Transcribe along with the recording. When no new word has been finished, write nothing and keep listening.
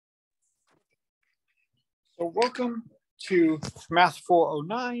So welcome to Math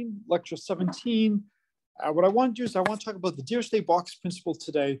 409, lecture 17. What I want to do is I want to talk about the Dirichlet box principle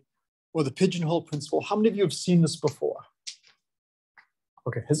today, or the pigeonhole principle. How many of you have seen this before?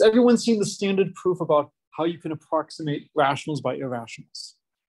 Okay, has everyone seen the standard proof about how you can approximate rationals by irrationals?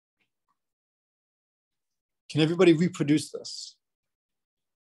 Can everybody reproduce this?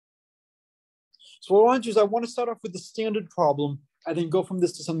 So what I want to do is I want to start off with the standard problem and then go from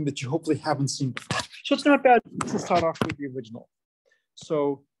this to something that you hopefully haven't seen before. So it's not bad to start off with the original.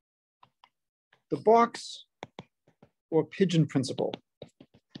 So the box or pigeon principle.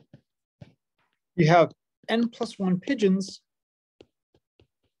 You have n plus 1 pigeons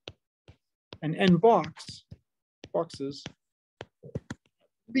and n boxes.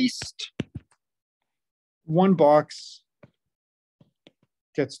 At least one box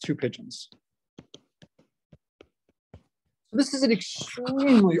gets 2 pigeons. This is an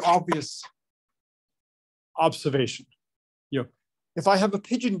extremely obvious observation. If I have a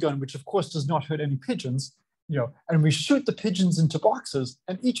pigeon gun, which of course does not hurt any pigeons, and we shoot the pigeons into boxes,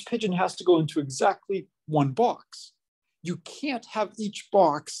 and each pigeon has to go into exactly one box. You can't have each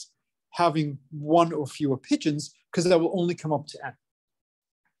box having one or fewer pigeons because that will only come up to n.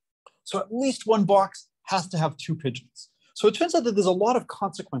 So at least one box has to have 2 pigeons. So it turns out that there's a lot of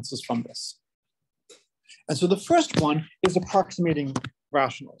consequences from this. And so the first one is approximating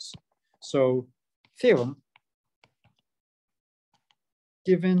rationals. So theorem,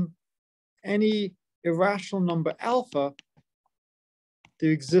 given any irrational number alpha,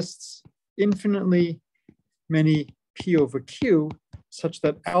 there exists infinitely many p over q such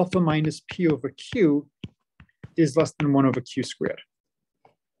that alpha minus p over q is less than 1 over q squared.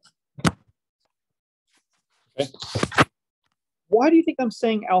 Okay. Why do you think I'm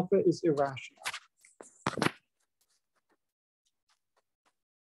saying alpha is irrational?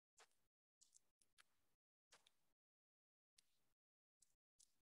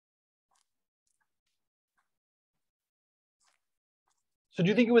 So do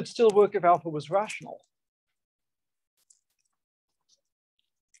you think it would still work if alpha was rational?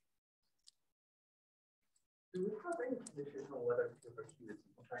 Do we have any condition on whether P over Q is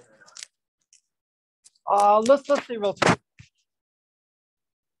prime or not? Let's say relatively.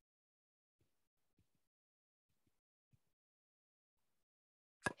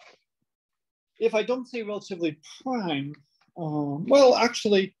 If I don't say relatively prime, well,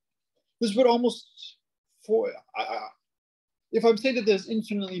 actually, this would almost if I'm saying that there's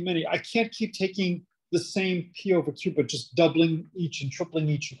infinitely many, I can't keep taking the same p over q, but just doubling each and tripling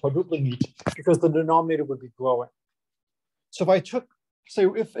each and quadrupling each, because the denominator would be growing. So if I took, say,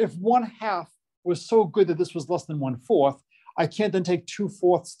 if 1/2 was so good that this was less than 1/4, I can't then take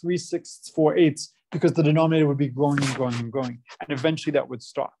 2/4, 3/6, 4/8, because the denominator would be growing and growing and growing, and eventually that would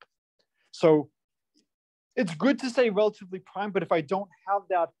stop. So it's good to say relatively prime, but if I don't have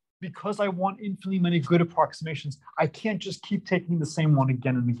that, because I want infinitely many good approximations, I can't just keep taking the same one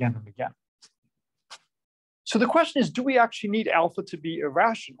again and again and again. So the question is, do we actually need alpha to be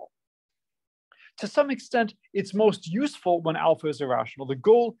irrational? To some extent, it's most useful when alpha is irrational. The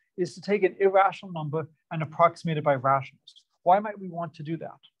goal is to take an irrational number and approximate it by rationals. Why might we want to do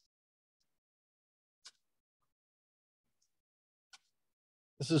that?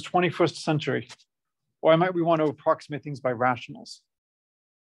 This is 21st century. Why might we want to approximate things by rationals?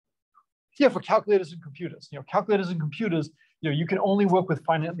 Yeah, for calculators and computers. Calculators and computers, you can only work with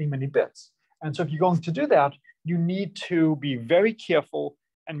finitely many bits. And so if you're going to do that, you need to be very careful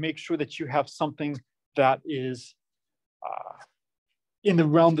and make sure that you have something that is in the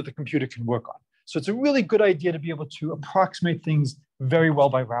realm that the computer can work on. So it's a really good idea to be able to approximate things very well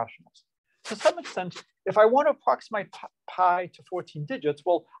by rationals. To some extent, if I want to approximate pi to 14 digits,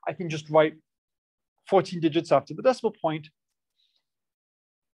 well, I can just write 14 digits after the decimal point,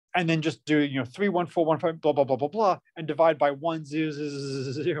 and then just do 3, 1, 4, 1, 5, blah, blah, blah, blah, blah, and divide by 1, 0,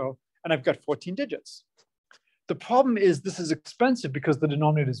 0, 0, and I've got 14 digits. The problem is this is expensive because the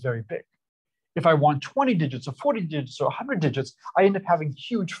denominator is very big. If I want 20 digits or 40 digits or 100 digits, I end up having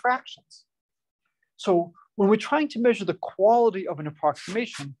huge fractions. So when we're trying to measure the quality of an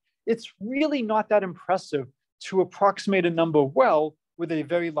approximation, it's really not that impressive to approximate a number well with a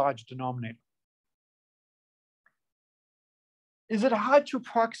very large denominator. Is it hard to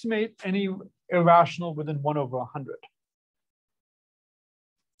approximate any irrational within 1 over 100?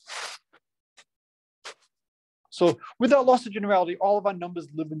 So without loss of generality, all of our numbers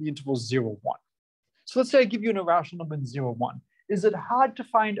live in the interval 0, 1. So let's say I give you an irrational number in 0, 1. Is it hard to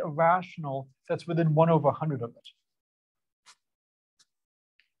find a rational that's within 1 over 100 of it?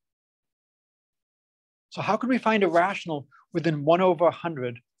 So how can we find a rational within 1 over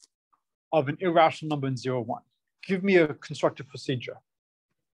 100 of an irrational number in 0, 1? Give me a constructive procedure.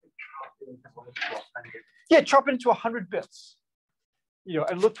 Yeah, chop it into 100 bits.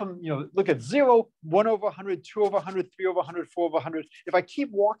 And look from, look at 0, 1 over 100, 2 over 100, 3 over 100, 4 over 100. If I keep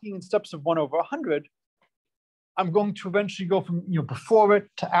walking in steps of 1 over 100, I'm going to eventually go from, before it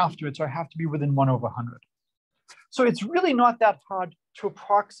to after it. So I have to be within 1 over 100. So it's really not that hard to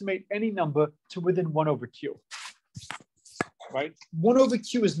approximate any number to within 1 over q, right? 1 over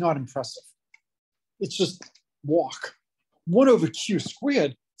q is not impressive. It's just walk. 1 over q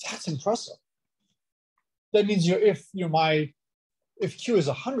squared, that's impressive. That means, if q is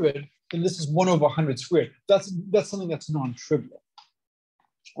 100, then this is 1 over 100 squared. That's something that's non-trivial.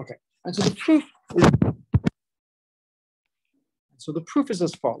 Okay, and so the proof is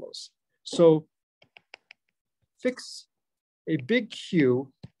as follows. So fix a big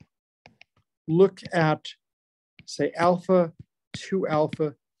Q, look at, say, alpha, 2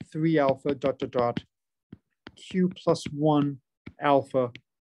 alpha, 3 alpha, ... Q plus 1 alpha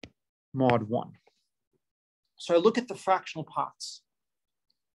mod 1. So I look at the fractional parts.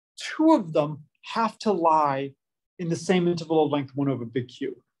 2 of them have to lie in the same interval of length 1 over big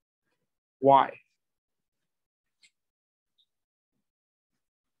Q. Why?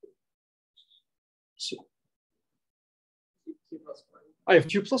 So I have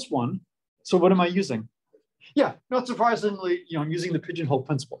 2 plus 1. So what am I using? Yeah, not surprisingly, I'm using the pigeonhole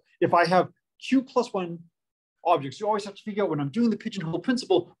principle. If I have Q plus 1 objects, you always have to figure out when I'm doing the pigeonhole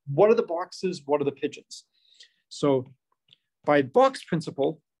principle, what are the boxes, what are the pigeons? So by box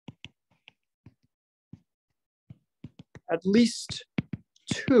principle, at least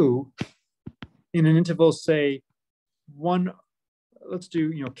 2 in an interval, say 1, let's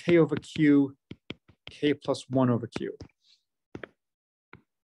do, K over Q, K plus 1 over Q.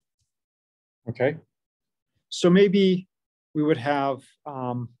 Okay, so maybe we would have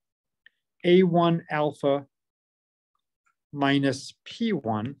A1 alpha minus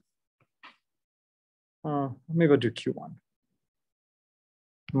P1. Maybe I'll do Q1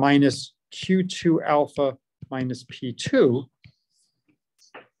 minus Q2 alpha minus P2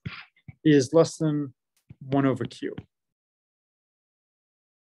 is less than 1 over Q.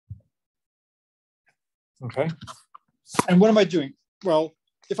 Okay, and what am I doing? Well,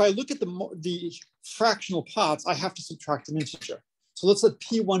 if I look at the fractional parts, I have to subtract an integer. So let's let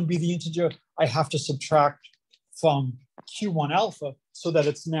P1 be the integer I have to subtract from Q1 alpha so that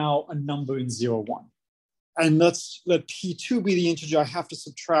it's now a number in 0, 1. And let's let P2 be the integer I have to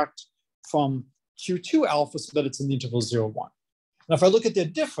subtract from Q2 alpha so that it's in the interval 0, 1. Now, if I look at their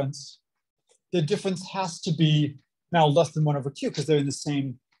difference has to be now less than 1 over Q because they're in the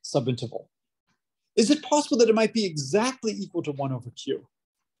same subinterval. Is it possible that it might be exactly equal to 1 over Q?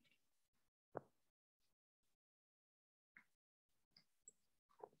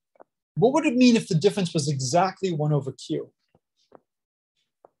 What would it mean if the difference was exactly 1 over Q?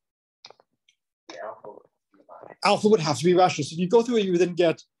 Alpha would have to be rational. So if you go through it, you would then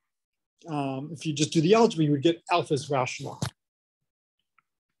get, if you just do the algebra, you would get alpha is rational.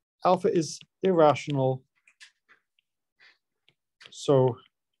 Alpha is irrational, so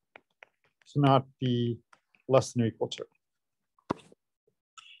to not be less than or equal to.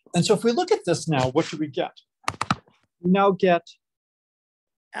 And so if we look at this now, what do we get? We now get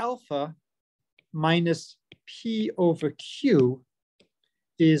alpha minus P over Q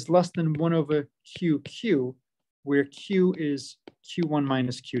is less than 1 over QQ, where Q is Q1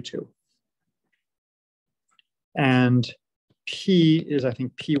 minus Q2. And P is, I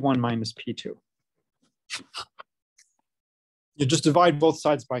think, P1 minus P2. You just divide both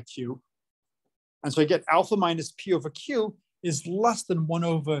sides by Q. And so I get alpha minus P over Q is less than 1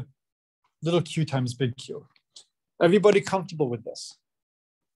 over little q times big Q. Everybody comfortable with this?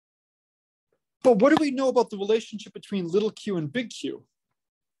 But what do we know about the relationship between little q and big Q?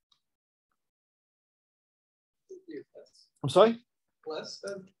 I'm sorry? Less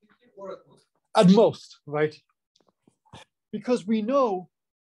than or at most, right? Because we know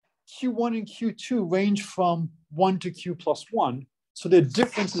Q1 and Q2 range from 1 to Q plus 1. So their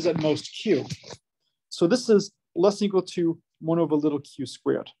difference is at most Q. So this is less than or equal to 1 over little q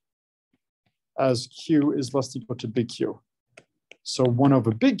squared, as Q is less than or equal to big Q. So 1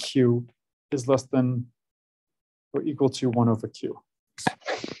 over big Q is less than or equal to 1 over Q.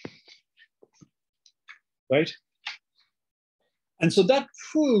 Right? And so that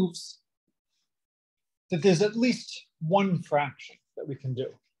proves that there's at least one fraction that we can do.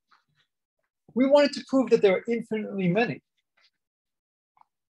 We wanted to prove that there are infinitely many.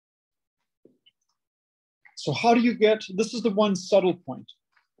 So how do you get, this is the one subtle point.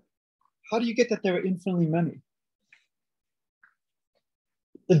 How do you get that there are infinitely many?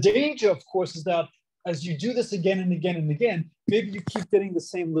 The danger, of course, is that as you do this again and again and again, maybe you keep getting the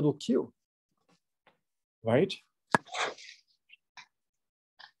same little q, right?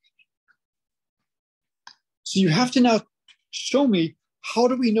 So you have to now show me, how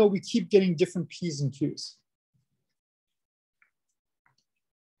do we know we keep getting different p's and q's?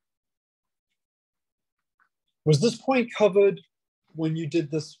 Was this point covered when you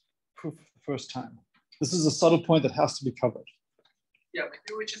did this proof the first time? This is a subtle point that has to be covered. Yeah, but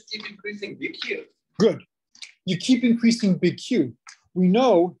you would just keep increasing big Q. Good. You keep increasing big Q. We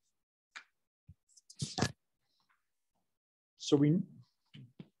know, so we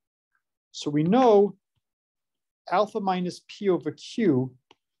know alpha minus P over Q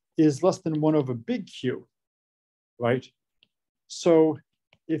is less than 1 over big Q, right? So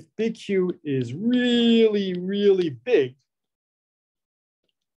if big Q is really, really big,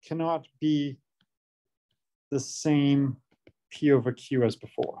 cannot be the same P over Q as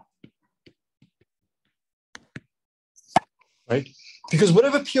before, right? Because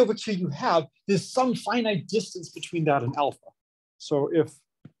whatever P over Q you have, there's some finite distance between that and alpha. So if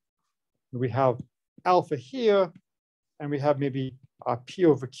we have alpha here, and we have maybe P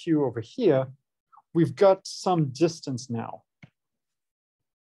over Q over here, we've got some distance now.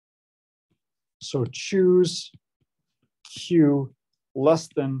 So choose Q less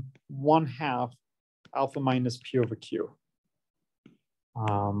than 1/2 alpha minus P over Q.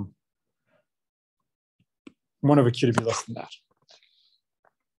 1 over Q to be less than that,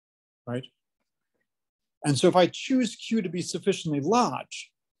 right? And so if I choose Q to be sufficiently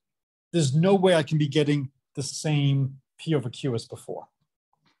large, there's no way I can be getting the same P over Q as before.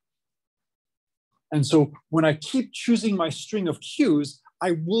 And so when I keep choosing my string of Qs,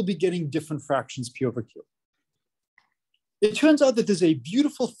 I will be getting different fractions P over Q. It turns out that there's a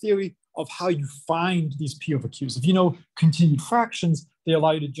beautiful theory of how you find these P over Qs. If you know continued fractions, they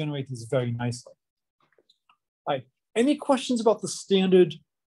allow you to generate these very nicely. All right. Any questions about the standard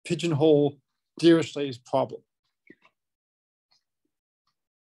pigeonhole Dirichlet's problem?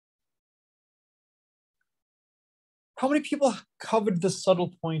 How many people covered this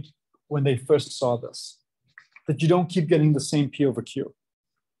subtle point when they first saw this? That you don't keep getting the same P over Q.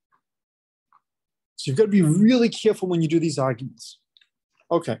 So you've got to be really careful when you do these arguments.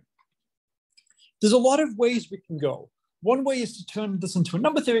 Okay. There's a lot of ways we can go. One way is to turn this into a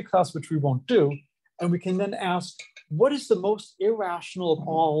number theory class, which we won't do. And we can then ask, what is the most irrational of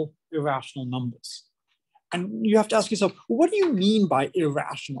all irrational numbers? And you have to ask yourself, well, what do you mean by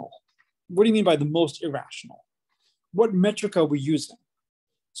irrational? What do you mean by the most irrational? What metric are we using?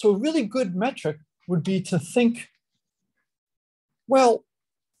 So a really good metric would be to think, well,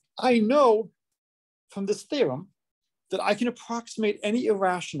 I know from this theorem that I can approximate any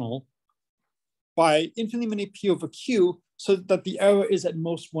irrational by infinitely many P over Q so that the error is at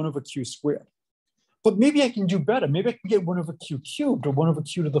most 1 over Q squared. But maybe I can do better. Maybe I can get 1 over Q cubed or 1 over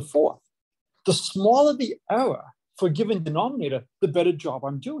Q to the 4th. The smaller the error for a given denominator, the better job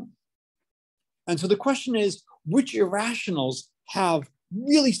I'm doing. And so the question is, which irrationals have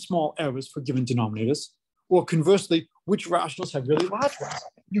really small errors for given denominators? Or conversely, which rationals have really large ones?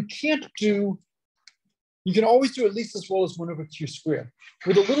 You can always do at least as well as 1 over Q squared.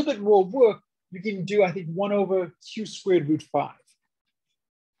 With a little bit more work, you can do, I think, 1 over Q squared root 5.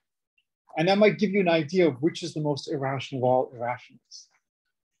 And that might give you an idea of which is the most irrational of all irrationals.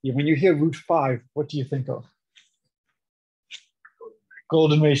 When you hear root 5, what do you think of?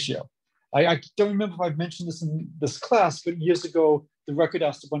 Golden ratio. I don't remember if I've mentioned this in this class, but years ago, the record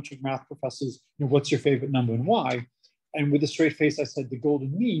asked a bunch of math professors, what's your favorite number and why? And with a straight face, I said the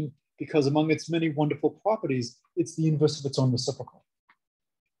golden mean, because among its many wonderful properties, it's the inverse of its own reciprocal.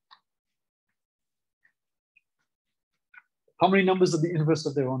 How many numbers are the inverse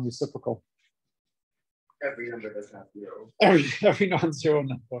of their own reciprocal? Every number does not zero. Every non-zero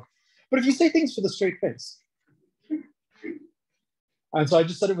number. But if you say things with a straight face. And so I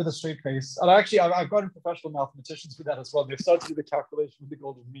just said it with a straight face. And actually, I've gotten professional mathematicians with that as well. They've started to do the calculation with the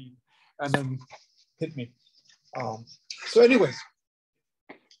golden mean and then hit me. So anyways,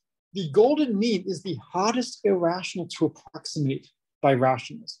 the golden mean is the hardest irrational to approximate by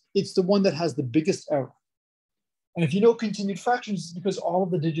rationals. It's the one that has the biggest error. And if you know continued fractions, it's because all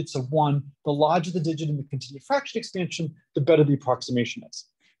of the digits are 1. The larger the digit in the continued fraction expansion, the better the approximation is.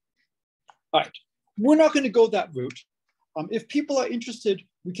 All right, we're not going to go that route. If people are interested,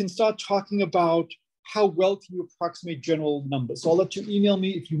 we can start talking about how well can you approximate general numbers. So I'll let you email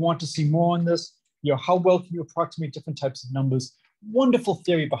me if you want to see more on this. How well can you approximate different types of numbers? Wonderful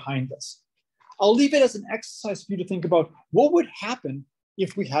theory behind this. I'll leave it as an exercise for you to think about what would happen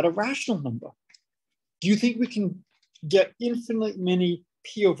if we had a rational number. Do you think we can get infinitely many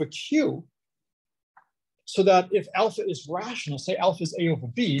P over Q so that if alpha is rational, say alpha is A over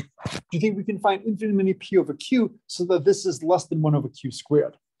B, do you think we can find infinitely many P over Q so that this is less than 1 over Q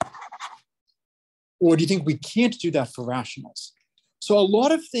squared? Or do you think we can't do that for rationals? So a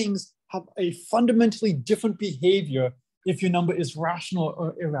lot of things have a fundamentally different behavior if your number is rational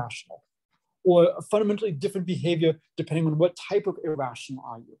or irrational, or a fundamentally different behavior depending on what type of irrational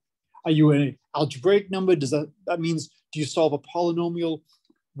are you. Are you an algebraic number? That means, do you solve a polynomial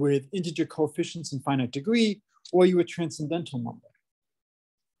with integer coefficients in finite degree, or are you a transcendental number?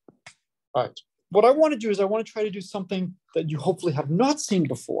 All right. What I want to do is I want to try to do something that you hopefully have not seen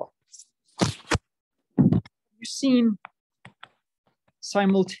before. You've seen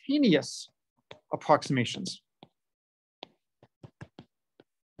simultaneous approximations.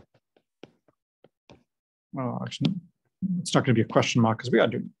 Well, actually, it's not going to be a question mark because we are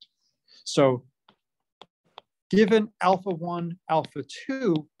doing it. So given alpha 1, alpha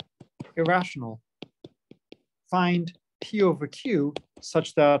 2 irrational, find P over Q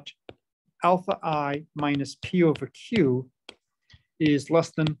such that alpha I minus P over Q is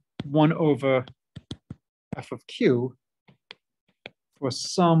less than 1 over f of Q for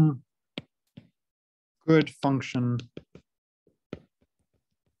some good function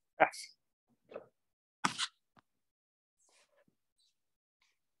f.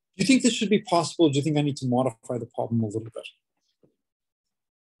 Do you think this should be possible? Or do you think I need to modify the problem a little bit?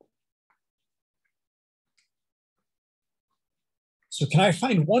 So can I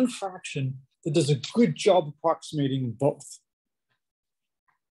find one fraction that does a good job approximating both?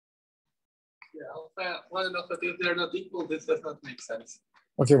 Yeah, alpha 1 and alpha 2, if they're not equal, this does not make sense.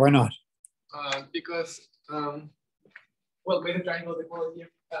 Okay, why not? Because, well, with a triangle, the quality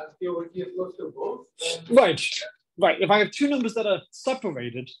of P over Q is close to both. Right, right. If I have two numbers that are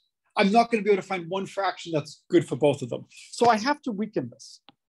separated, I'm not going to be able to find one fraction that's good for both of them. So I have to weaken this.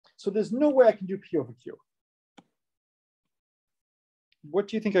 So there's no way I can do P over Q. What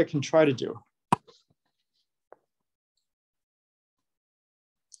do you think I can try to do?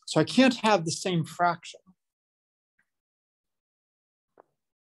 So I can't have the same fraction.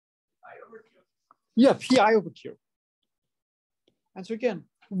 I over Q. Yeah, Pi over Q. And so again,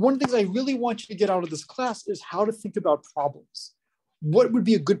 one of the things I really want you to get out of this class is how to think about problems. What would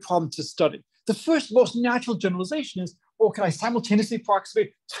be a good problem to study? The first most natural generalization is, well, can I simultaneously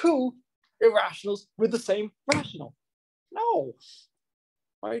approximate two irrationals with the same rational? No,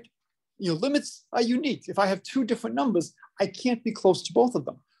 right? Limits are unique. If I have two different numbers, I can't be close to both of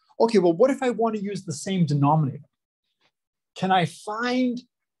them. Okay, well, what if I want to use the same denominator? Can I find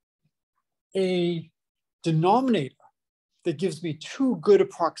a denominator that gives me two good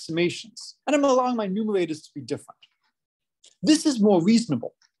approximations? And I'm allowing my numerators to be different. This is more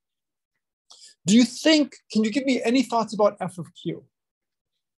reasonable. Do you think, can you give me any thoughts about f of q?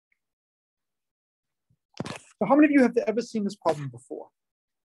 So how many of you have ever seen this problem before?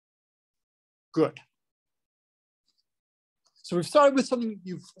 Good. So we've started with something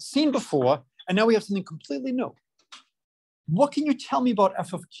you've seen before, and now we have something completely new. What can you tell me about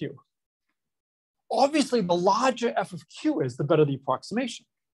f of q? Obviously, the larger f of q is, the better the approximation.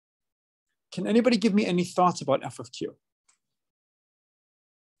 Can anybody give me any thoughts about f of q?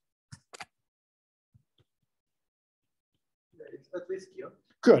 It's at least q.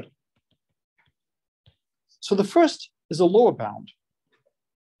 Good. So the first is a lower bound.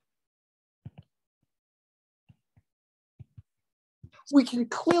 We can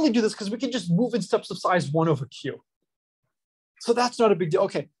clearly do this because we can just move in steps of size 1 over q. So that's not a big deal.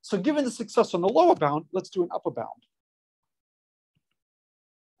 Okay, so given the success on the lower bound, let's do an upper bound.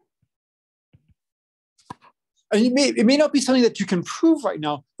 And it may not be something that you can prove right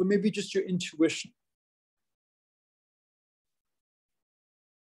now, but maybe just your intuition.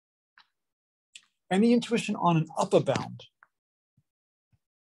 Any intuition on an upper bound?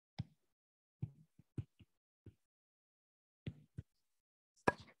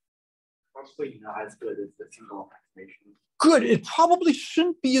 Probably not as good as the single approximation. Good. It probably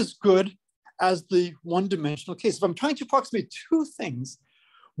shouldn't be as good as the one-dimensional case. If I'm trying to approximate two things,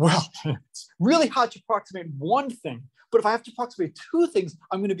 well, it's really hard to approximate one thing. But if I have to approximate two things,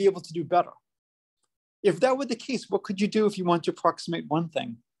 I'm going to be able to do better. If that were the case, what could you do if you want to approximate one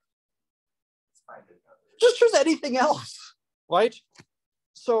thing? Just choose anything else, right?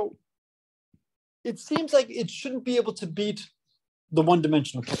 So it seems like it shouldn't be able to beat the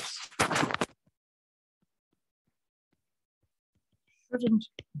one-dimensional case. Shouldn't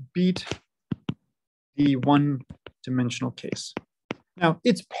beat the one-dimensional case. Now,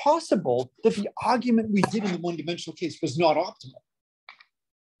 it's possible that the argument we did in the one-dimensional case was not optimal.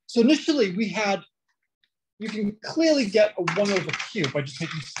 So initially, we had you can clearly get a 1 over q by just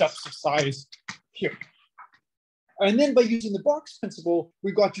taking steps of size here. And then by using the box principle,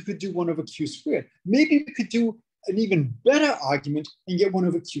 we got you could do 1 over q squared. Maybe we could do an even better argument and get 1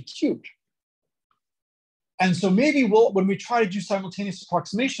 over q cubed. And so maybe when we try to do simultaneous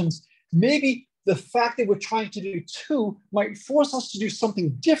approximations, maybe the fact that we're trying to do 2 might force us to do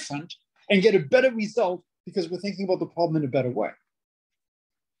something different and get a better result because we're thinking about the problem in a better way.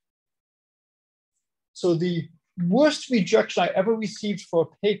 So the worst rejection I ever received for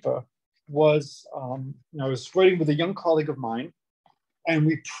a paper was, I was writing with a young colleague of mine, and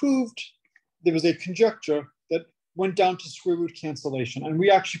we proved there was a conjecture that went down to square root cancellation, and we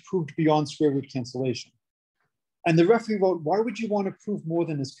actually proved beyond square root cancellation. And the referee wrote, why would you want to prove more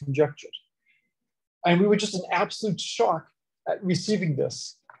than is conjectured? And we were just in absolute shock at receiving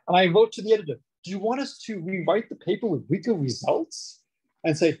this. And I wrote to the editor, do you want us to rewrite the paper with weaker results?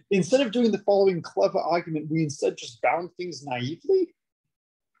 And say, instead of doing the following clever argument, we instead just bound things naively?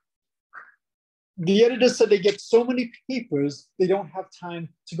 The editor said they get so many papers, they don't have time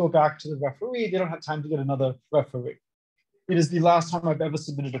to go back to the referee. They don't have time to get another referee. It is the last time I've ever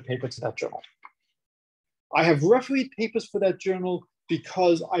submitted a paper to that journal. I have refereed papers for that journal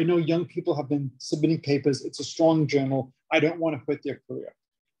because I know young people have been submitting papers. It's a strong journal. I don't want to hurt their career.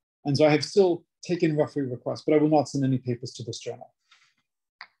 And so I have still taken referee requests, but I will not send any papers to this journal.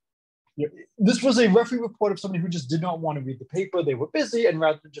 This was a referee report of somebody who just did not want to read the paper. They were busy, and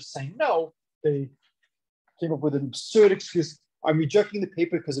rather than just saying no, they came up with an absurd excuse. I'm rejecting the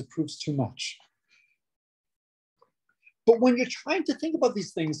paper because it proves too much. But when you're trying to think about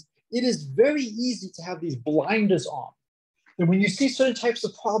these things, it is very easy to have these blinders on. And when you see certain types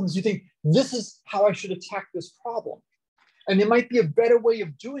of problems, you think, this is how I should attack this problem. And there might be a better way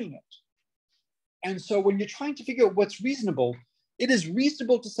of doing it. And so when you're trying to figure out what's reasonable, it is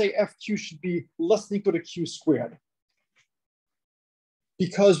reasonable to say FQ should be less than equal to Q squared,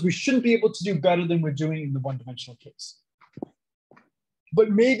 because we shouldn't be able to do better than we're doing in the one-dimensional case.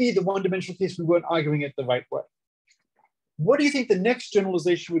 But maybe the one-dimensional case, we weren't arguing it the right way. What do you think the next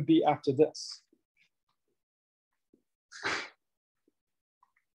generalization would be after this?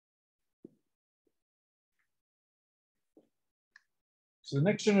 So the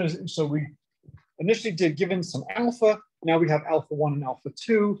next generalization, so we initially did given some alpha. Now we have alpha 1 and alpha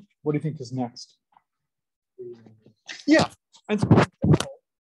 2. What do you think is next? Yeah. And so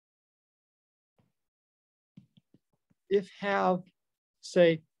if have,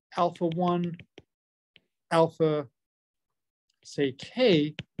 say, alpha 1, alpha, say,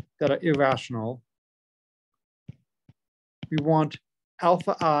 k that are irrational, we want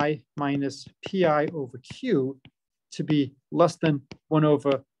alpha I minus pi over q to be less than 1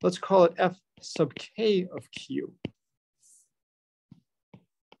 over, let's call it f sub k of q.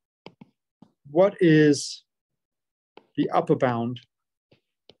 What is the upper bound?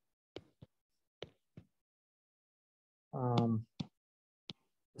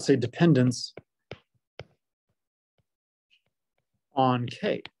 Let's say dependence on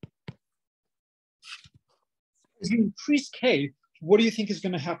k. As you increase k, what do you think is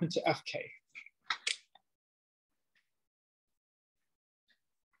going to happen to fk?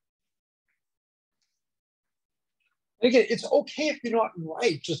 Again, it's okay if you're not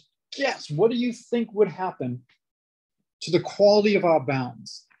right. Just guess. What do you think would happen to the quality of our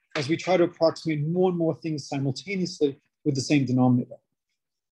bounds as we try to approximate more and more things simultaneously with the same denominator?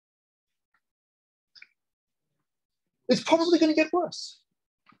 It's probably going to get worse.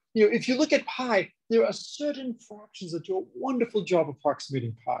 If you look at pi, there are certain fractions that do a wonderful job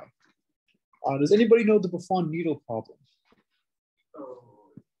approximating pi. Does anybody know the Buffon needle problem?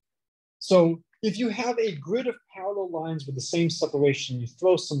 So if you have a grid of parallel lines with the same separation, you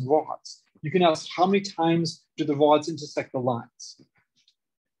throw some rods, you can ask how many times do the rods intersect the lines?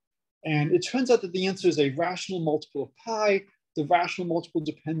 And it turns out that the answer is a rational multiple of pi. The rational multiple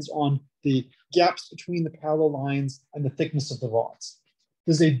depends on the gaps between the parallel lines and the thickness of the rods.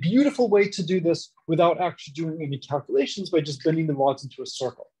 There's a beautiful way to do this without actually doing any calculations by just bending the rods into a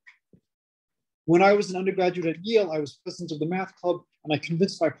circle. When I was an undergraduate at Yale, I was president of the math club, and I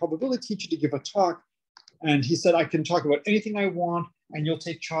convinced my probability teacher to give a talk. And he said, I can talk about anything I want, and you'll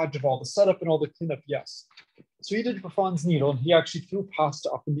take charge of all the setup and all the cleanup, yes. So he did Buffon's needle, and he actually threw pasta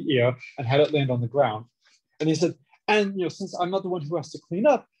up in the air and had it land on the ground. And he said, and since I'm not the one who has to clean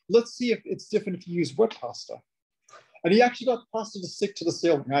up, let's see if it's different if you use wet pasta. And he actually got the pasta to stick to the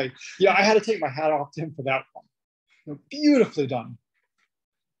ceiling. I had to take my hat off to him for that one. Beautifully done.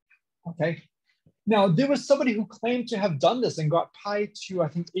 Okay. Now, there was somebody who claimed to have done this and got pi to, I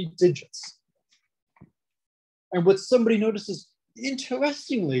think, 8 digits. And what somebody notices,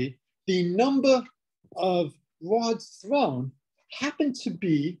 interestingly, the number of rods thrown happen to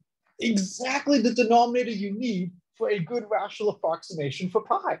be exactly the denominator you need for a good rational approximation for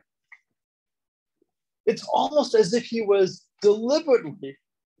pi. It's almost as if he was deliberately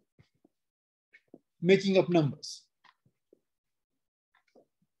making up numbers.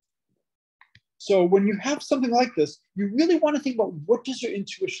 So when you have something like this, you really want to think about what does your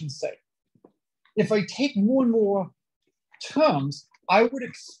intuition say? If I take more and more terms, I would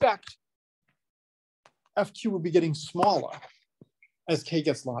expect F2 will be getting smaller as K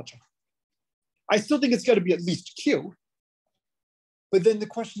gets larger. I still think it's got to be at least Q. But then the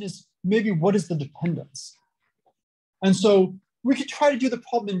question is, maybe what is the dependence? And so we could try to do the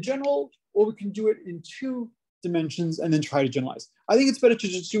problem in general, or we can do it in 2 dimensions and then try to generalize. I think it's better to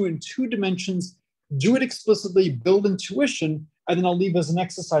just do it in 2 dimensions, do it explicitly, build intuition, and then I'll leave as an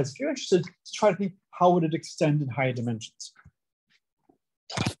exercise if you're interested to try to think how would it extend in higher dimensions.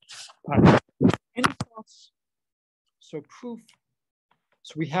 All right. Any thoughts? So proof.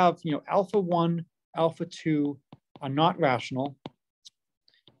 So we have, alpha 1, alpha 2 are not rational,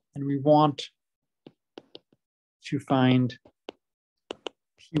 and we want to find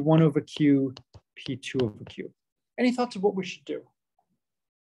P1 over Q, P2 over Q. Any thoughts of what we should do?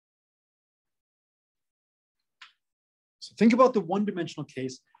 So think about the one-dimensional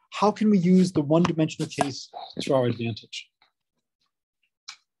case. How can we use the one-dimensional case to our advantage?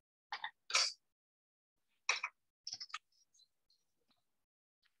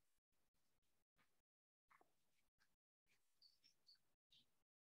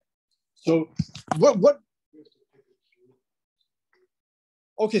 So what?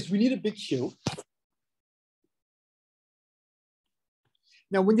 Okay, so we need a big Q.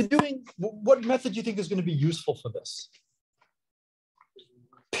 Now, when you're doing, what method do you think is going to be useful for this?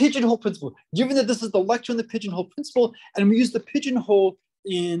 Pigeonhole principle. Given that this is the lecture on the pigeonhole principle, and we use the pigeonhole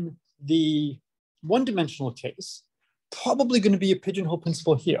in the one-dimensional case, probably going to be a pigeonhole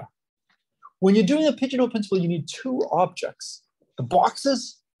principle here. When you're doing a pigeonhole principle, you need 2 objects, the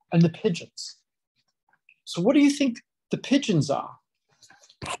boxes and the pigeons. So what do you think the pigeons are?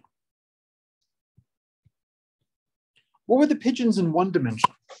 What were the pigeons in one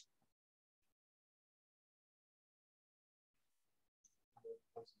dimension?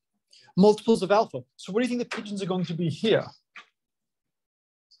 Multiples of alpha. So what do you think the pigeons are going to be here?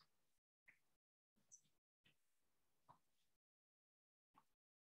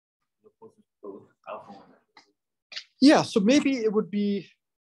 Yeah, so maybe it would be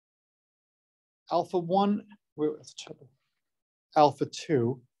alpha 1, alpha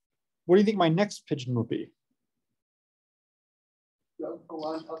 2. What do you think my next pigeon will be?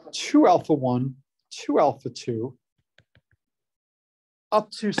 2 alpha 1, 2 alpha 2,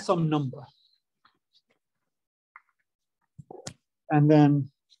 up to some number. And then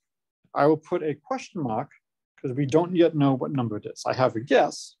I will put a question mark because we don't yet know what number it is. I have a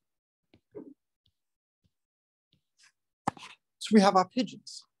guess. So we have our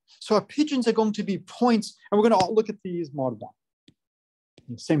pigeons. So our pigeons are going to be points, and we're going to look at these mod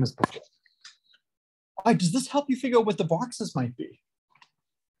 1. Same as before. All right, does this help you figure out what the boxes might be?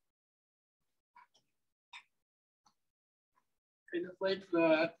 Kind of like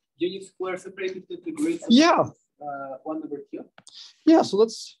the unit square separated into grids. Yeah. 1 over Q. Yeah, so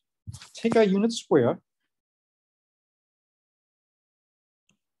let's take our unit square.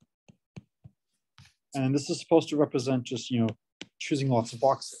 And this is supposed to represent just, choosing lots of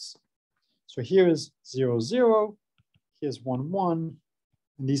boxes. So here is 0, 0. Here's 1, 1.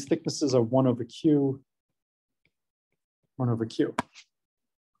 And these thicknesses are 1 over Q, 1 over Q.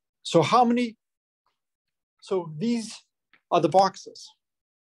 So how many? So these are the boxes.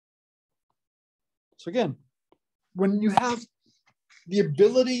 So again, when you have the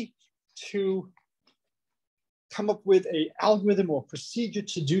ability to come up with an algorithm or procedure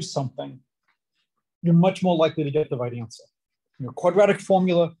to do something, you're much more likely to get the right answer. Quadratic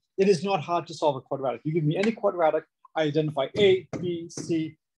formula, it is not hard to solve a quadratic. You give me any quadratic, I identify A, B,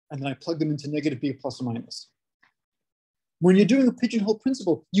 C, and then I plug them into negative B plus or minus. When you're doing a pigeonhole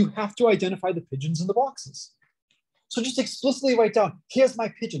principle, you have to identify the pigeons in the boxes. So just explicitly write down, here's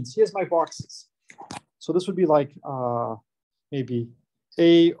my pigeons, here's my boxes. So this would be like maybe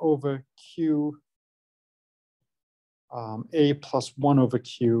A over Q, A plus 1 over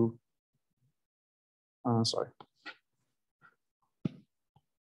Q. Sorry.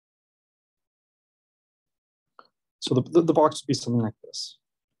 So the box would be something like this.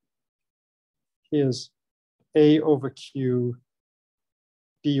 Here's A over Q,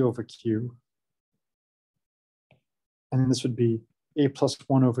 B over Q. And then this would be A plus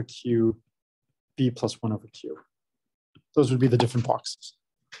 1 over Q, B plus 1 over Q. Those would be the different boxes.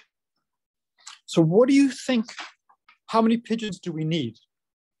 So what do you think? How many pigeons do we need?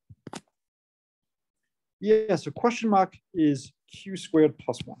 Yeah, so question mark is q squared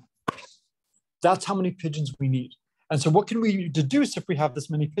plus 1. That's how many pigeons we need. And so what can we deduce if we have this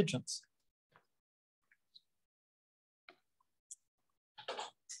many pigeons?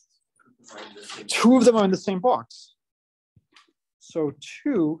 Two of them are in the same box. So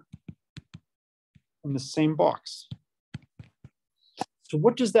 2 in the same box. So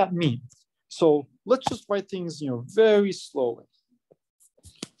what does that mean? So let's just write things, very slowly.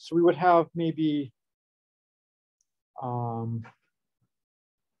 So we would have maybe,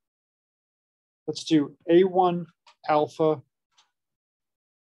 let's do A1 alpha,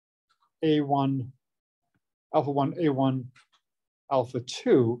 A1 alpha 1, A1 alpha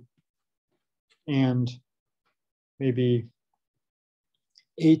 2, and maybe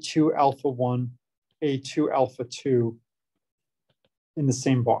A2 alpha 1, A2 alpha 2 in the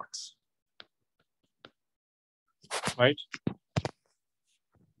same box, right?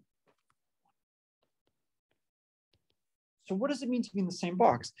 So what does it mean to be in the same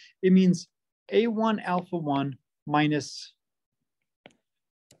box? It means A1 alpha 1 minus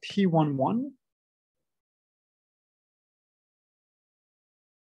P11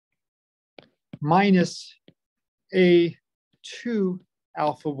 minus A2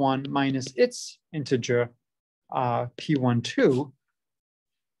 alpha 1 minus its integer P12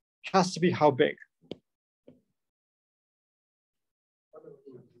 has to be how big?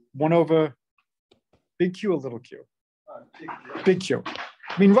 1 over big Q or little q? Big Q.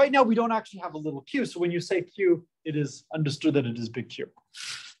 I mean, right now we don't actually have a little q. So when you say Q, it is understood that it is big Q.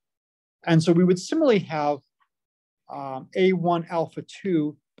 And so we would similarly have A1 alpha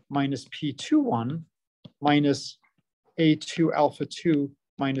 2 minus P21 minus A2 alpha 2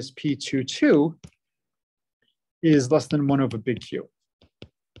 minus P22 is less than 1 over big Q.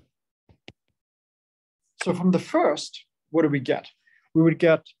 So from the first, what do we get? We would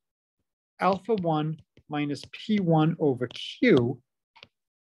get alpha 1 minus P1 over Q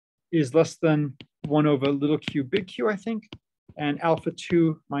is less than 1 over little q big Q, I think. And alpha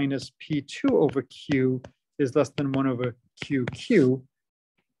 2 minus P2 over Q is less than 1 over QQ.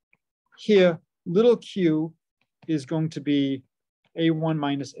 Here, little q is going to be A1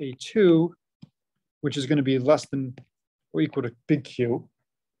 minus A2, which is going to be less than or equal to big Q.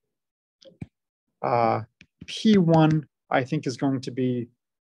 P1, I think, is going to be,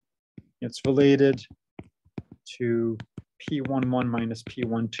 it's related to P11 minus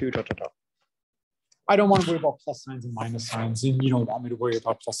P12, . I don't want to worry about plus signs and minus signs, and you don't want me to worry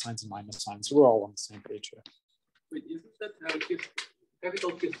about plus signs and minus signs. So we're all on the same page here. Wait, isn't that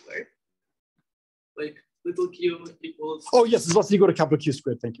capital Q squared? Like little q equals. Oh, yes, it's less than equal to capital Q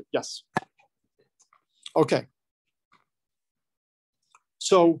squared. Thank you. Yes. Okay.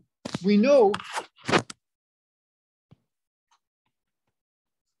 So we know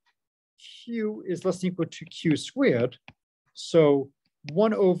Q is less than equal to Q squared. So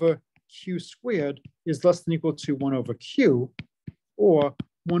 1 over Q squared is less than equal to 1 over Q, or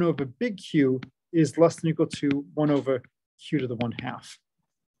 1 over big Q is less than equal to 1 over Q to the 1/2.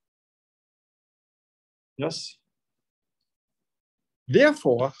 Yes?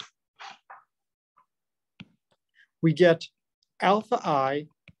 Therefore, we get alpha I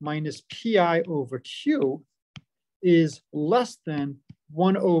minus pi over Q is less than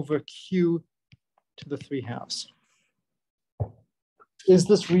 1 over Q to the 3/2. Is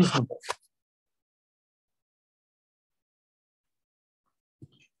this reasonable?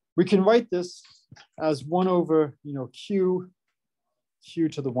 We can write this as 1 over Q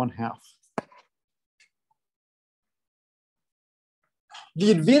to the 1/2. The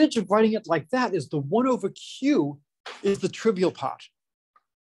advantage of writing it like that is the 1 over Q is the trivial part.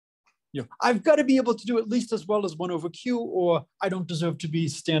 I've got to be able to do at least as well as 1 over Q, or I don't deserve to be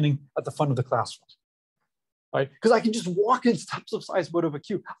standing at the front of the classroom. Right? Because I can just walk in steps of size 1 over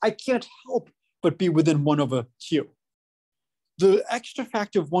Q. I can't help but be within 1 over Q. The extra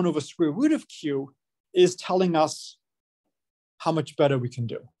factor of 1 over square root of Q is telling us how much better we can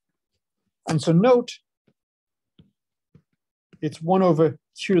do. And so note, it's 1 over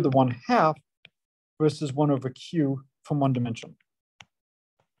Q to the 1/2 versus 1 over Q from one dimension.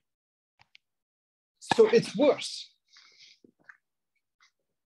 So it's worse.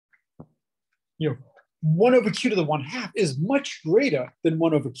 1 over Q to the 1/2 is much greater than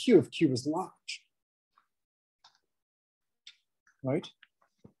 1 over Q if Q is large. Right?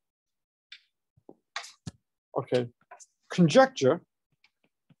 Okay. Conjecture.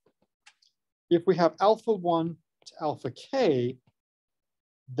 If we have alpha 1 to alpha k,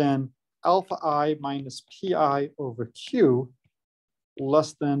 then alpha I minus pi over Q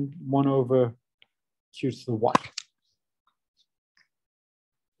less than 1 over q to the 1.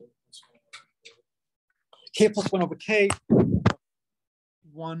 K plus 1 over k,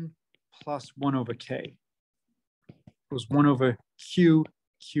 1 plus 1 over k. It was 1 over q,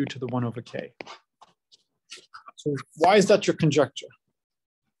 q to the 1 over k. So why is that your conjecture?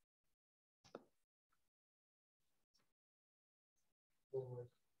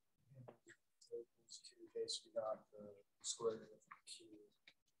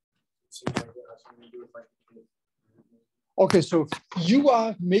 Okay, so you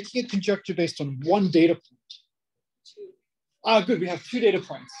are making a conjecture based on one data point. Good, we have 2 data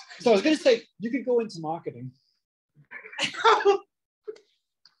points. So I was going to say, you could go into marketing.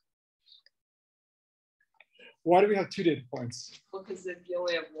 Why do we have 2 data points? Well, because if you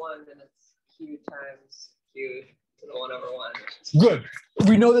only have 1, then it's q times q to the 1 over 1. Good.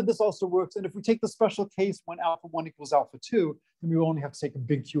 We know that this also works. And if we take the special case when alpha 1 equals alpha 2, then we only have to take a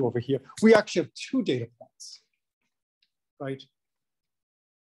big Q over here. We actually have 2 data points, right?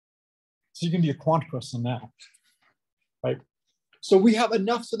 So you can be a quant person now, right? So we have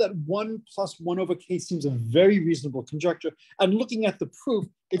enough so that 1 plus 1 over k seems a very reasonable conjecture. And looking at the proof,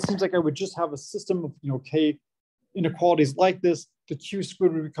 it seems like I would just have a system of k inequalities like this. The q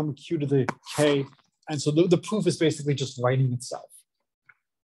squared would become a q to the k. And so the proof is basically just writing itself.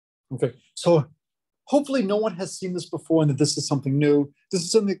 Okay, so hopefully no one has seen this before and that this is something new. This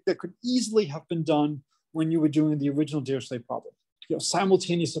is something that could easily have been done when you were doing the original Dirichlet problem,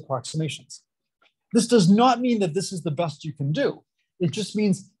 simultaneous approximations. This does not mean that this is the best you can do. It just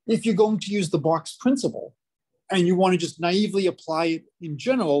means if you're going to use the box principle and you want to just naively apply it in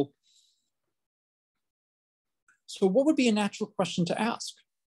general, so what would be a natural question to ask?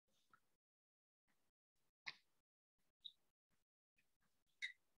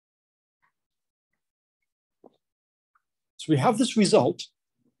 So we have this result.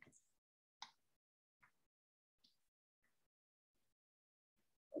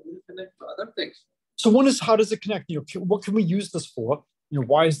 Connect to other things. So one is, how does it connect? What can we use this for?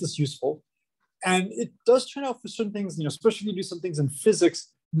 Why is this useful? And it does turn out for certain things, especially if you do some things in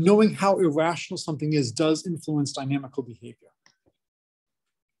physics, knowing how irrational something is does influence dynamical behavior.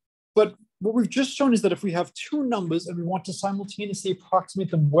 But what we've just shown is that if we have 2 numbers and we want to simultaneously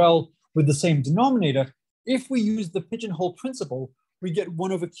approximate them well with the same denominator, if we use the pigeonhole principle, we get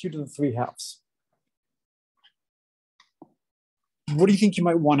 1 over q to the 3/2. What do you think you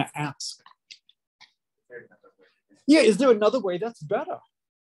might want to ask? Yeah, is there another way that's better?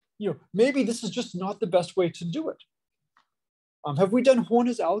 Maybe this is just not the best way to do it. Have we done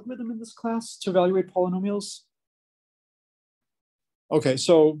Horner's algorithm in this class to evaluate polynomials? Okay,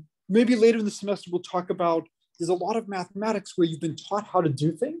 so maybe later in the semester we'll talk about, there's a lot of mathematics where you've been taught how to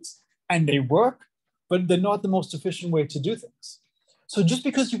do things and they work, but they're not the most efficient way to do things. So just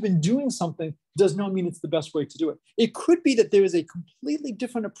because you've been doing something does not mean it's the best way to do it. It could be that there is a completely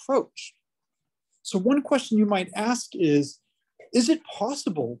different approach. So one question you might ask is it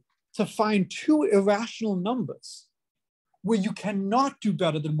possible to find 2 irrational numbers where you cannot do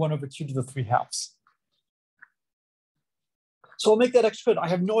better than 1 over q to the 3/2? So I'll make that extra. I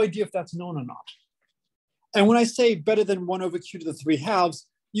have no idea if that's known or not. And when I say better than 1 over q to the 3/2,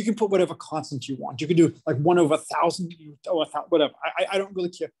 you can put whatever constant you want. You can do like 1 over 1,000 or whatever. I don't really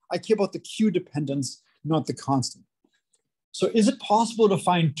care. I care about the q dependence, not the constant. So is it possible to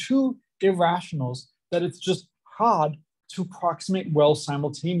find 2 irrationals that it's just hard to approximate well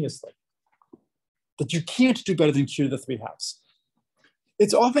simultaneously? That you can't do better than q to the 3/2?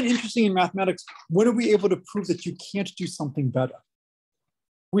 It's often interesting in mathematics, when are we able to prove that you can't do something better?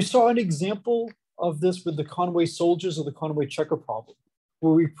 We saw an example of this with the Conway soldiers or the Conway checker problem,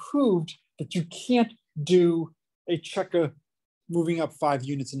 where we proved that you can't do a checker moving up 5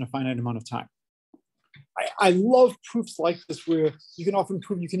 units in a finite amount of time. I love proofs like this, where you can often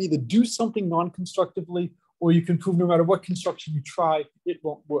prove you can either do something non-constructively, or you can prove no matter what construction you try, it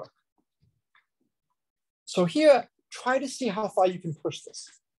won't work. So here, try to see how far you can push this.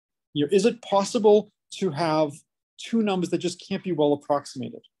 Is it possible to have 2 numbers that just can't be well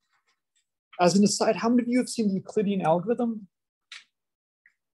approximated? As an aside, how many of you have seen the Euclidean algorithm?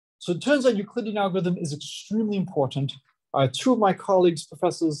 So it turns out Euclidean algorithm is extremely important. 2 of my colleagues,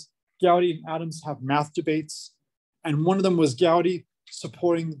 Professors Gowdy and Adams, have math debates. And one of them was Gowdy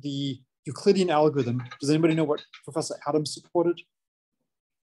supporting the Euclidean algorithm. Does anybody know what Professor Adams supported?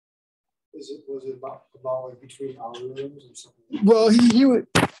 Was it about like between algorithms or something? Well,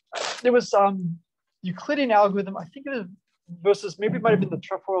 there was Euclidean algorithm, I think it was versus, maybe it might have been the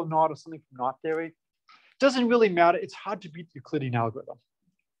trefoil knot or something from knot theory. Doesn't really matter. It's hard to beat the Euclidean algorithm.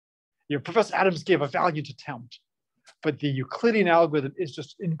 Professor Adams gave a valiant attempt, but the Euclidean algorithm is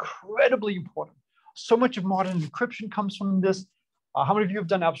just incredibly important. So much of modern encryption comes from this. How many of you have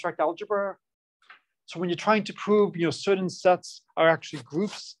done abstract algebra? So when you're trying to prove, certain sets are actually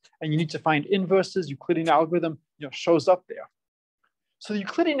groups and you need to find inverses, Euclidean algorithm, shows up there. So the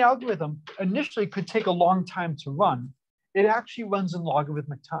Euclidean algorithm initially could take a long time to run. It actually runs in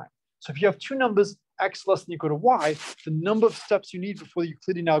logarithmic time. So if you have two numbers, x less than or equal to y, the number of steps you need before the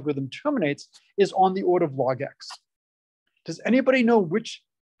Euclidean algorithm terminates is on the order of log x. Does anybody know which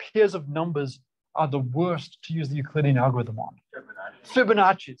pairs of numbers are the worst to use the Euclidean algorithm on?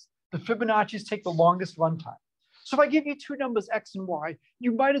 Fibonacci's. The Fibonacci's take the longest runtime. So if I give you two numbers, x and y,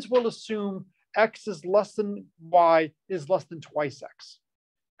 you might as well assume x is less than y is less than twice x.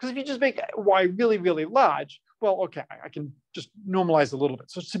 Because if you just make y really, really large, well, okay, I can just normalize a little bit.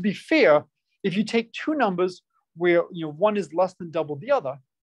 So to be fair, if you take two numbers where one is less than double the other,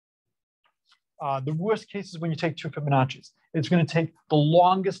 the worst case is when you take two Fibonacci's. It's going to take the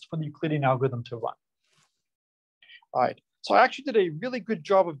longest for the Euclidean algorithm to run. All right. So I actually did a really good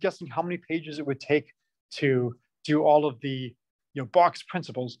job of guessing how many pages it would take to do all of the box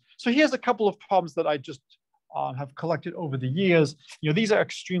principles. So here's a couple of problems that I just have collected over the years. These are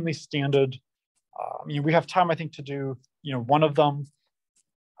extremely standard. We have time, I think, to do one of them.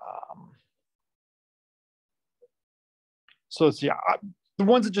 So it's, the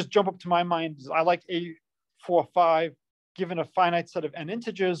ones that just jump up to my mind is I like A45, given a finite set of n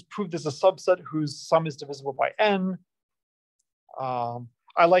integers, prove there's a subset whose sum is divisible by n.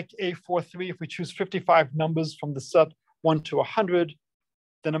 I like A43 if we choose 55 numbers from the set 1 to 100,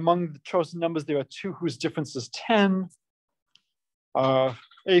 then among the chosen numbers, there are two whose difference is 10.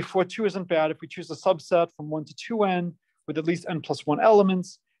 A42 isn't bad. If we choose a subset from 1 to 2n with at least n plus 1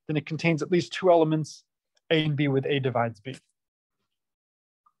 elements, then it contains at least two elements, A and B with A divides B.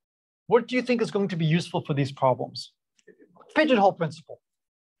 What do you think is going to be useful for these problems? Pigeonhole principle,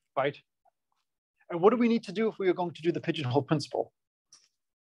 right? And what do we need to do if we are going to do the pigeonhole principle?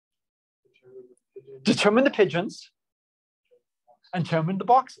 Determine the pigeons and determine the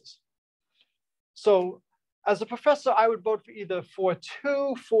boxes. So as a professor, I would vote for either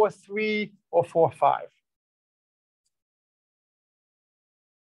 4-2, 4-3, or 4-5.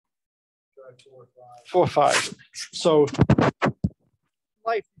 4-5. So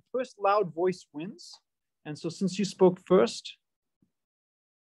life, first loud voice wins. And so since you spoke first,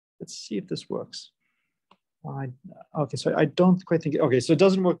 let's see if this works. Okay, so I don't quite think, okay, so it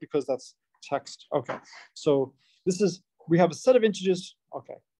doesn't work because that's text. Okay, so this is, we have a set of integers.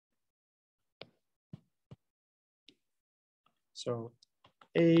 Okay. So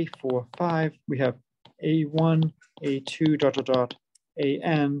A45, we have A1, A2, ...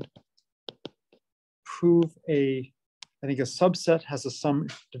 AN. Prove I think a subset has a sum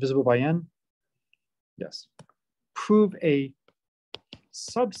divisible by n. Yes. Prove a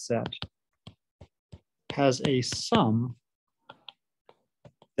subset has a sum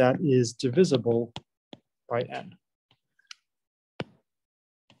that is divisible by n.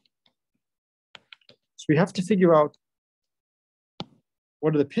 So we have to figure out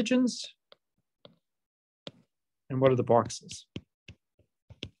what are the pigeons and what are the boxes.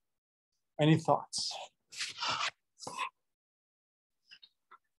 Any thoughts?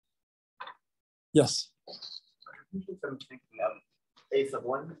 Yes. I'm thinking a sub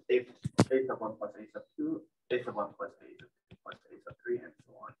 1, a sub 1 plus a sub 2, a sub 1 plus a sub 2 plus a sub 3, and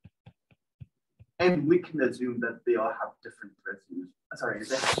so on. And we can assume that they all have different residues. Sorry,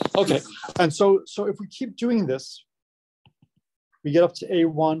 okay. And so if we keep doing this, we get up to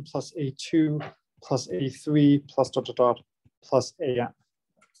A1 plus A2 plus A3 plus ... plus AN.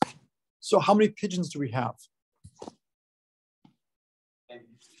 So how many pigeons do we have?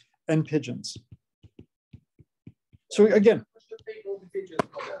 N pigeons. So again,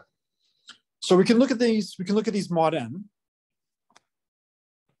 so we can look at these, mod n.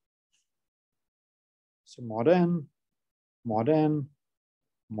 So mod n, mod n,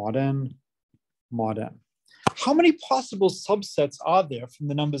 mod n, mod n. How many possible subsets are there from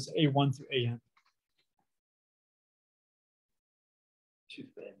the numbers A1 through AN? 2 to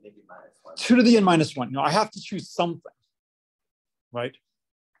the n, maybe minus 1. 2 to the n minus 1. I have to choose something, right?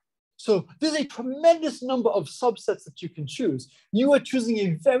 So there's a tremendous number of subsets that you can choose. You are choosing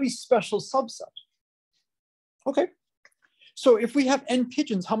a very special subset. Okay. So if we have n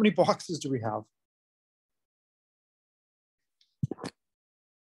pigeons, how many boxes do we have?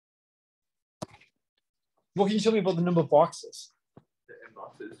 What can you tell me about the number of boxes? The n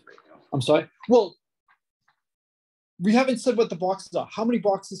boxes right now. I'm sorry? Well, we haven't said what the boxes are. How many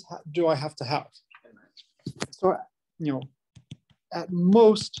boxes do I have to have? So, at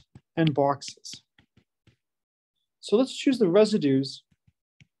most n boxes. So let's choose the residues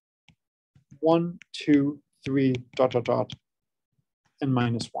 1, 2, 3, dot, dot, dot, n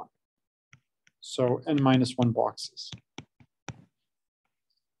minus 1. So n minus 1 boxes.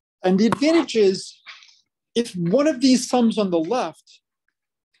 And the advantage is, if one of these sums on the left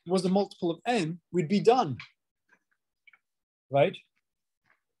was a multiple of n, we'd be done, right?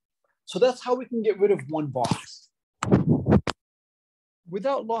 So that's how we can get rid of one box.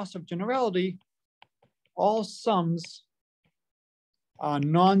 Without loss of generality, all sums are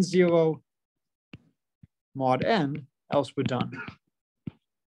non-zero mod n, else we're done.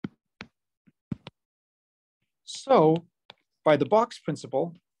 So by the box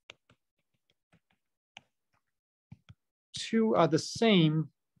principle, 2 are the same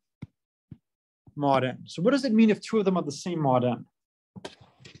mod n. So what does it mean if 2 of them are the same mod n?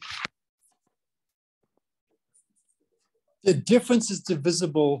 The difference is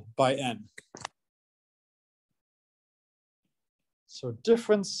divisible by n. So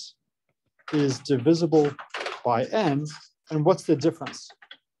difference is divisible by n. And what's the difference?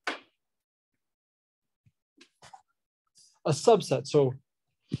 A subset. So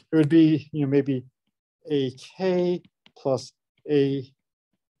it would be, maybe a k plus a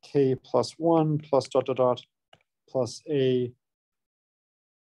k plus 1 plus dot dot dot plus a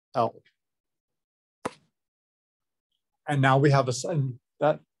l. And now we have and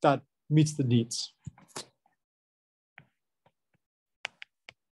that meets the needs.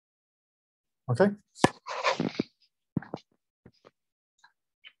 Okay.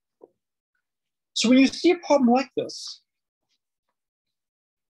 So when you see a problem like this,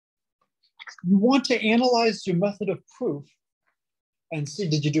 you want to analyze your method of proof and see,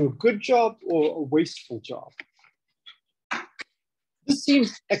 did you do a good job or a wasteful job? This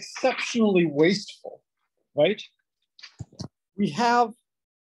seems exceptionally wasteful, right? We have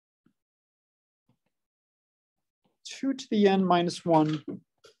 2 to the n minus 1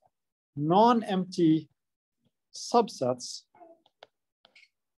 non-empty subsets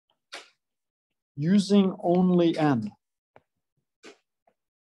using only n.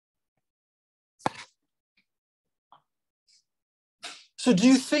 So do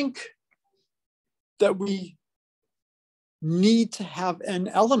you think that we need to have n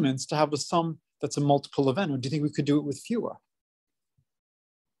elements to have a sum that's a multiple of n, or do you think we could do it with fewer?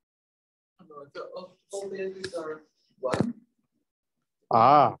 No, all the entries are 1.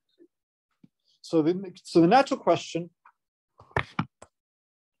 Ah. So the natural question,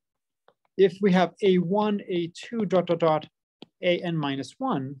 if we have a1, a2, dot, dot, dot, an minus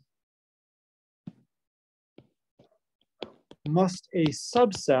 1, must a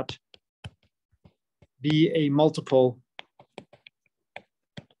subset be a multiple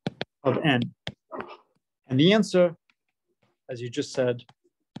of n? And the answer, as you just said,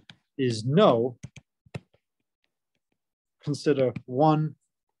 is no. Consider 1.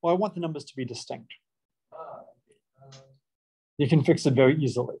 Well, I want the numbers to be distinct. You can fix it very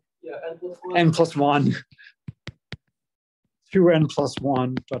easily. Yeah, n plus 1, 2n plus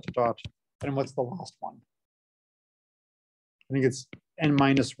 1, dot, dot, dot. And what's the last one? I think it's n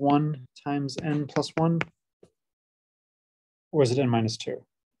minus 1 times n plus 1. Or is it n minus 2?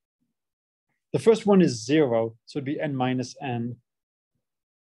 The first one is 0, so it'd be n minus n.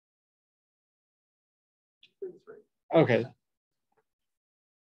 Okay.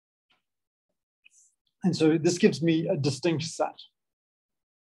 And so this gives me a distinct set.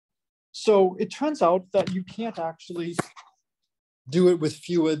 So it turns out that you can't actually do it with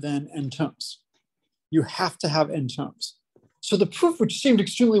fewer than n terms. You have to have n terms. So the proof, which seemed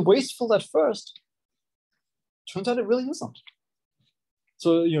extremely wasteful at first, turns out it really isn't.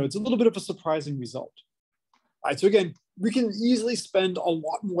 So, it's a little bit of a surprising result. All right, so again, we can easily spend a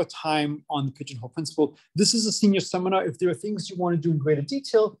lot more time on the pigeonhole principle. This is a senior seminar. If there are things you want to do in greater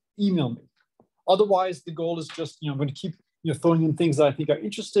detail, email me. Otherwise, the goal is just, I'm going to keep throwing in things that I think are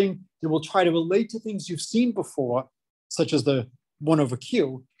interesting that will try to relate to things you've seen before, such as the 1 over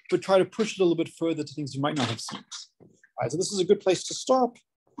q, but try to push it a little bit further to things you might not have seen. All right, so this is a good place to stop.